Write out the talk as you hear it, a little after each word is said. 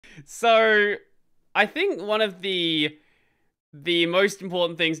So I think one of the most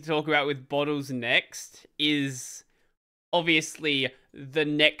important things to talk about with bottles next is obviously the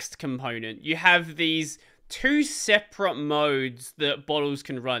next component. You have these two separate modes that bottles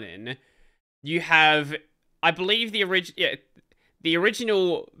can run in. You have, I believe the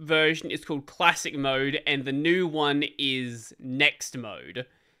original version is called classic mode, and the new one is next mode.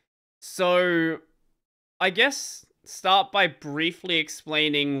 So I guess start by briefly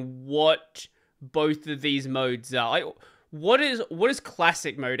explaining what both of these modes are. Like, what is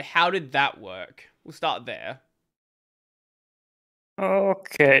classic mode? How did that work? We'll start there.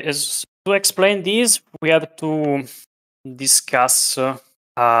 Okay, to explain this, we have to discuss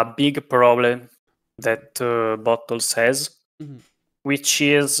a big problem that Bottles has, Mm-hmm. which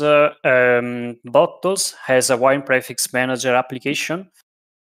is Bottles has a wine prefix manager application,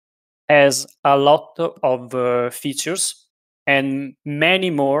 has a lot of features, and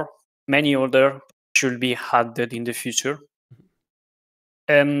many other should be added in the future.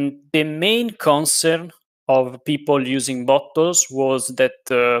 The main concern of people using Bottles was that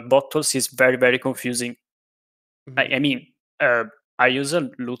Bottles is very, very confusing. Mm-hmm. I mean, uh, I use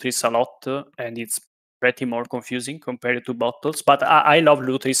Lutris a lot, and it's pretty more confusing compared to Bottles. But I love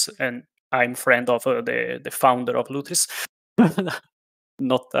Lutris, and I'm friend of the founder of Lutris.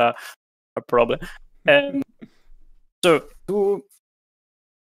 Not a problem. So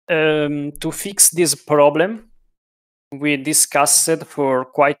to fix this problem, we discussed for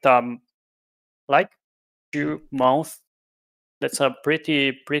quite like few months. That's a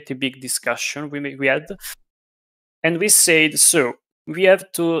pretty big discussion we had, and we said so. We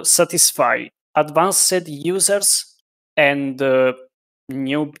have to satisfy advanced users and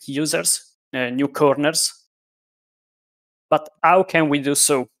new users, new corners. But how can we do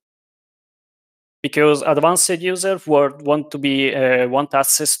so? Because advanced users want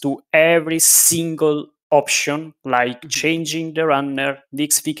access to every single option, like Mm-hmm. changing the runner, the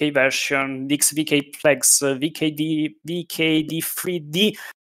XVK version, the XVK flex, VKD, VKD3D,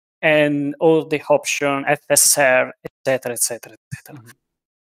 and all the option FSR, etc., etc., etc. Mm-hmm.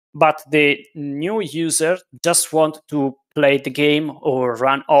 But the new user just want to play the game or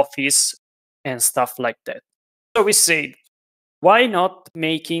run Office and stuff like that. So we said, why not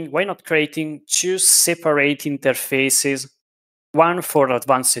creating two separate interfaces, one for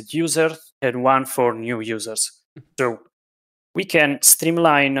advanced users and one for new users? So we can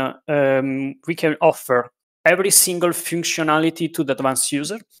streamline, we can offer every single functionality to the advanced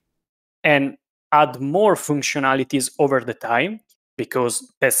user and add more functionalities over the time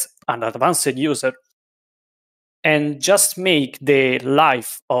because that's an advanced user, and just make the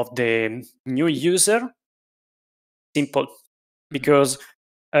life of the new user simple. Because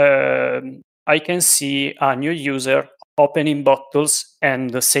I can see a new user opening Bottles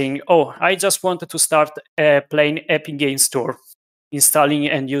and saying, "Oh, I just wanted to start playing Epic Game Store, installing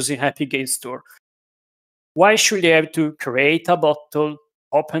and using Epic Game Store." Why should they have to create a bottle,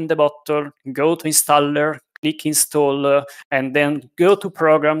 open the bottle, go to installer, click install, and then go to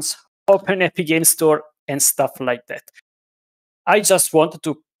programs, open Epic Game Store, and stuff like that? I just wanted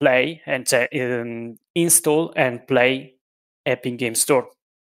to play and install and play Epic Game Store.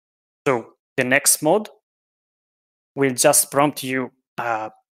 So the next mode will just prompt you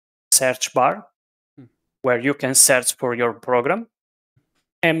a search bar where you can search for your program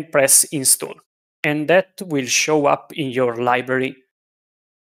and press install. And that will show up in your library.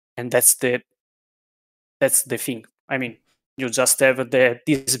 And that's the thing. I mean, you just have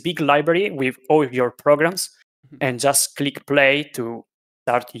this big library with all your programs and just click play to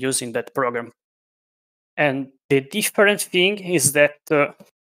start using that program. And the different thing is that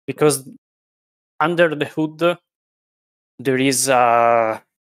because under the hood there is a,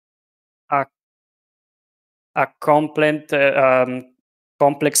 a complex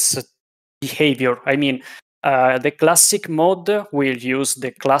behavior. I mean, the classic mode will use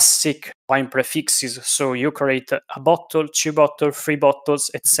the classic wine prefixes. So you create a bottle, two bottles, three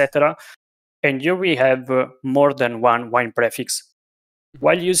bottles, etc. And you will have more than one wine prefix.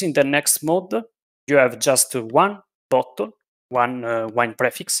 While using the next mode, you have just one bottle, one wine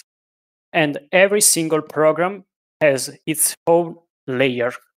prefix, and every single program has its own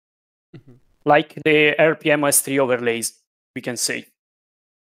layer, Mm-hmm. like the RPM S3 overlays, we can say.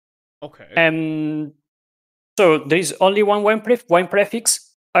 Okay. And so there is only one wine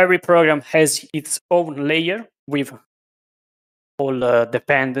prefix. Every program has its own layer with all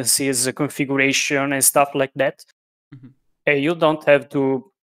dependencies, configuration, and stuff like that. Mm-hmm. And you don't have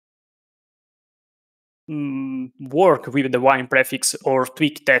to work with the wine prefix or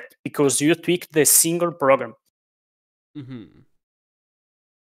tweak that because you tweak the single program. Mm-hmm.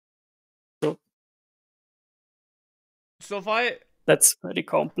 So That's very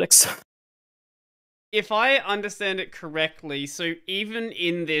complex. if I understand it correctly, so even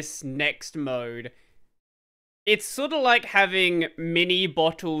in this next mode, it's sort of like having mini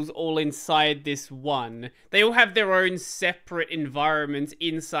bottles all inside this one. They all have their own separate environments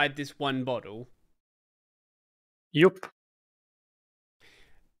inside this one bottle. Yup.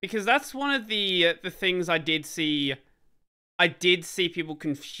 Because that's one of the things I did see people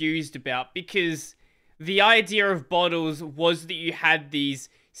confused about, because the idea of bottles was that you had these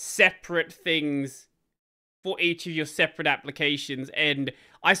separate things for each of your separate applications, and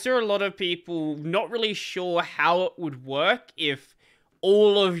I saw a lot of people not really sure how it would work if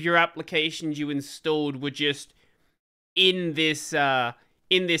all of your applications you installed were just in this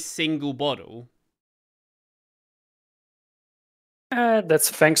single bottle. That's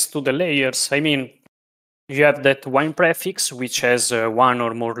thanks to the layers. I mean, you have that wine prefix, which has one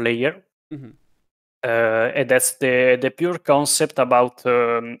or more layer. Mm-hmm. And that's the pure concept about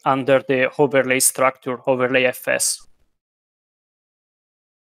under the overlay structure, overlay FS.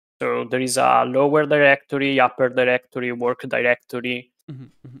 So there is a lower directory, upper directory, work directory. Mm-hmm.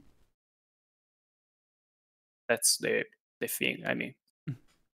 Mm-hmm. That's the thing. I mean,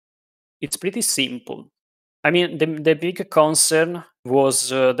 it's pretty simple. I mean, the big concern was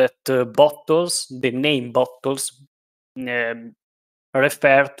that bottles, the name bottles,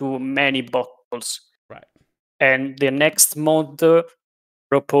 refer to many bottles. Right. And the next mod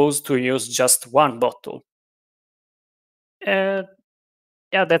proposed to use just one bottle.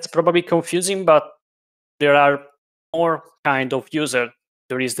 Yeah, that's probably confusing, but there are more kind of user.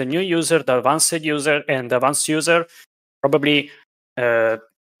 There is the new user, the advanced user, and the advanced user. Probably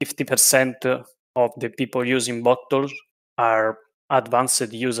 50% of the people using bottles are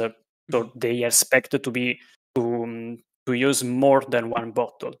advanced user, so they expect to be to use more than one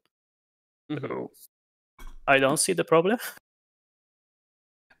bottle. Mm-hmm. So I don't see the problem.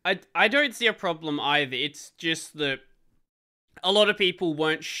 I don't see a problem either. It's just that a lot of people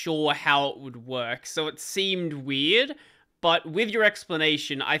weren't sure how it would work, so it seemed weird. But with your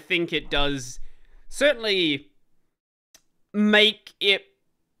explanation, I think it does certainly make a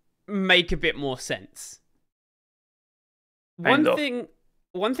bit more sense. Kind of.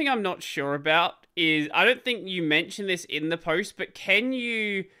 One thing I'm not sure about is, I don't think you mentioned this in the post, but can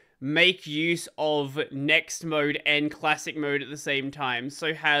you make use of next mode and classic mode at the same time?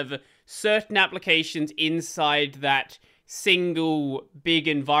 So have certain applications inside that single big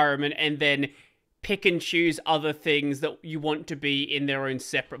environment, and then pick and choose other things that you want to be in their own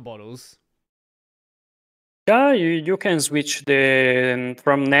separate bottles. Yeah, you can switch the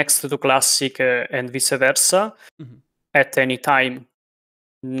from next to classic and vice versa at any time.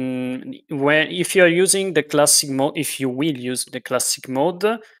 When if you are using the classic mode, if you will use the classic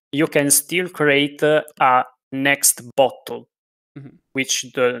mode, you can still create a next bottle, which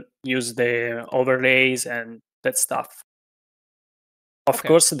use the overlays and that stuff. Of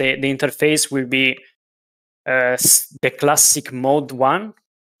course, the interface will be the classic mode one.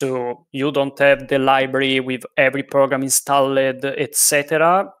 So you don't have the library with every program installed,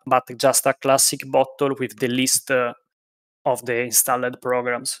 etc., but just a classic bottle with the list of the installed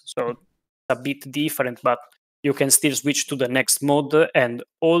programs. So it's a bit different, but you can still switch to the next mode, and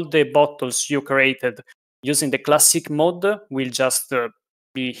all the bottles you created using the classic mode will just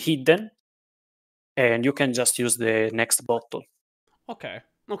be hidden, and you can just use the next bottle. Okay.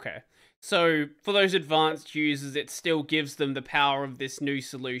 So for those advanced users, it still gives them the power of this new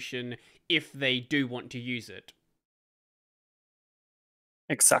solution if they do want to use it.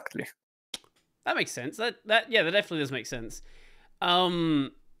 Exactly. That makes sense. That definitely does make sense.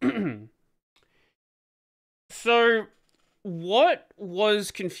 So what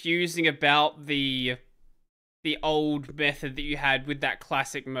was confusing about the old method that you had with that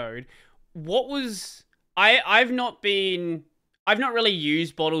classic mode? What was I've not really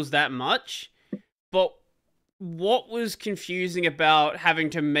used bottles that much, but what was confusing about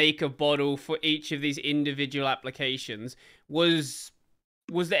having to make a bottle for each of these individual applications? Was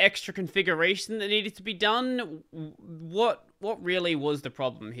the extra configuration that needed to be done? What really was the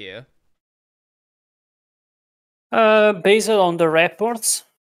problem here? Based on the reports,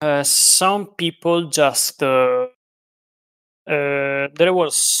 some people just there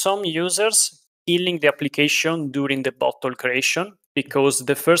were some users killing the application during the bottle creation, because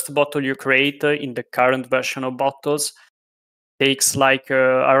the first bottle you create in the current version of bottles takes like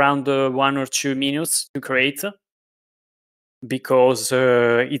around 1 or 2 minutes to create, because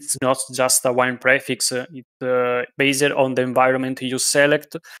it's not just a wine prefix. It's based on the environment you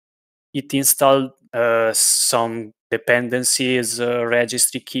select. It installed some dependencies,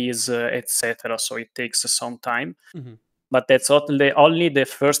 registry keys, etc. So it takes some time. but that's only the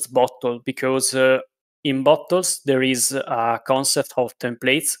first bottle, because in bottles there is a concept of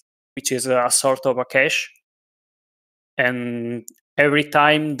templates, which is a sort of a cache. And every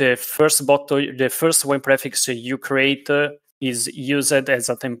time the first wine prefix you create is used as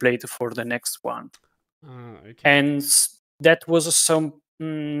a template for the next one. Okay. And that was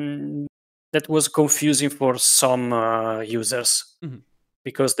that was confusing for some users,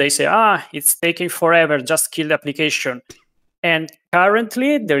 because they say, it's taking forever, just kill the application. And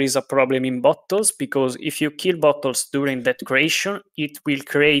currently there is a problem in bottles, because if you kill bottles during that creation, it will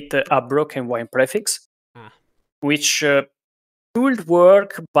create a broken wine prefix, which could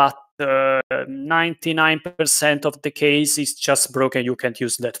work, but 99% of the case is just broken. You can't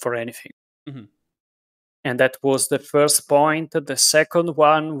use that for anything. And that was the first point. The second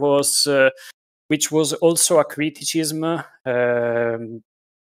one was, which was also a criticism from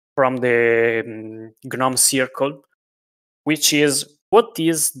the GNOME circle, which is, what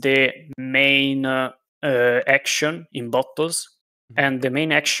is the main action in bottles? And the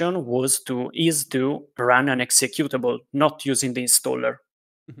main action is to run an executable, not using the installer.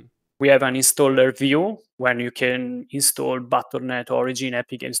 We have an installer view when you can install Battle.net, Origin,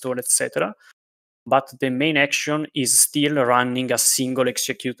 Epic Install, etc. But the main action is still running a single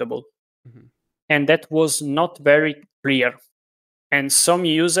executable. And that was not very clear. And some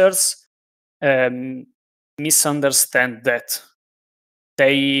users misunderstand that.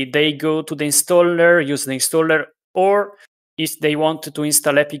 They go to the installer, use the installer, or if they want to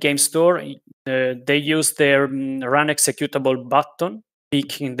install Epic Game Store, they use their run executable button,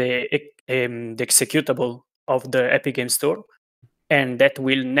 picking the executable of the Epic Game Store, and that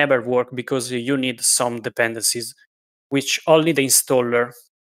will never work because you need some dependencies, which only the installer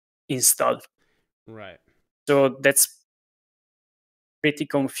install. Right. So that's pretty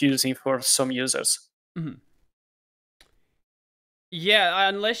confusing for some users. Yeah,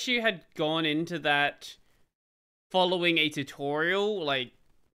 unless you had gone into that following a tutorial, like,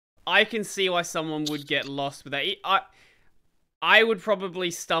 I can see why someone would get lost with that. I would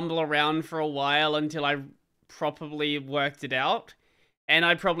probably stumble around for a while until I properly worked it out, and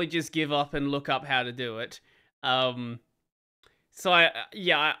I'd probably just give up and look up how to do it. So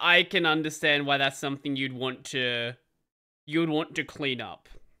I can understand why that's something you'd want to clean up.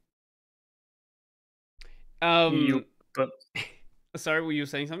 Sorry, were you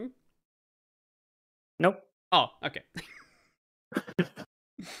saying something? Nope. Oh, okay.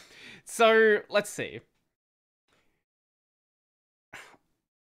 So, let's see.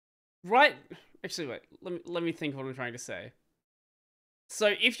 Right. Actually, wait. Let me think what I'm trying to say.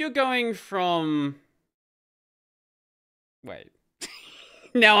 So, if you're going from... Wait.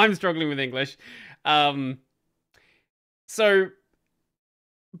 Now I'm struggling with English. So,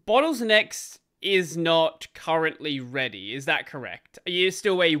 Bottles Next is not currently ready. Is that correct? Are you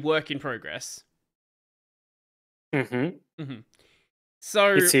still a work in progress? So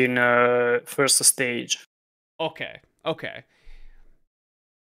it's in first stage. Okay.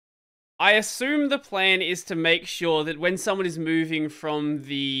 I assume the plan is to make sure that when someone is moving from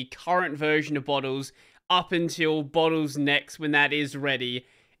the current version of Bottles up until Bottles Next, when that is ready,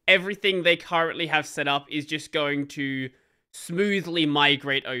 everything they currently have set up is just going to smoothly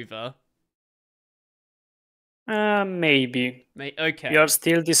migrate over. Maybe. Okay. We are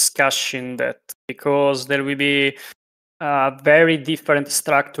still discussing that, because there will be a very different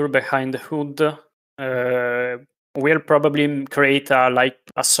structure behind the hood. We'll probably create a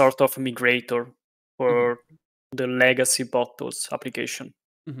sort of migrator for the legacy bottles application.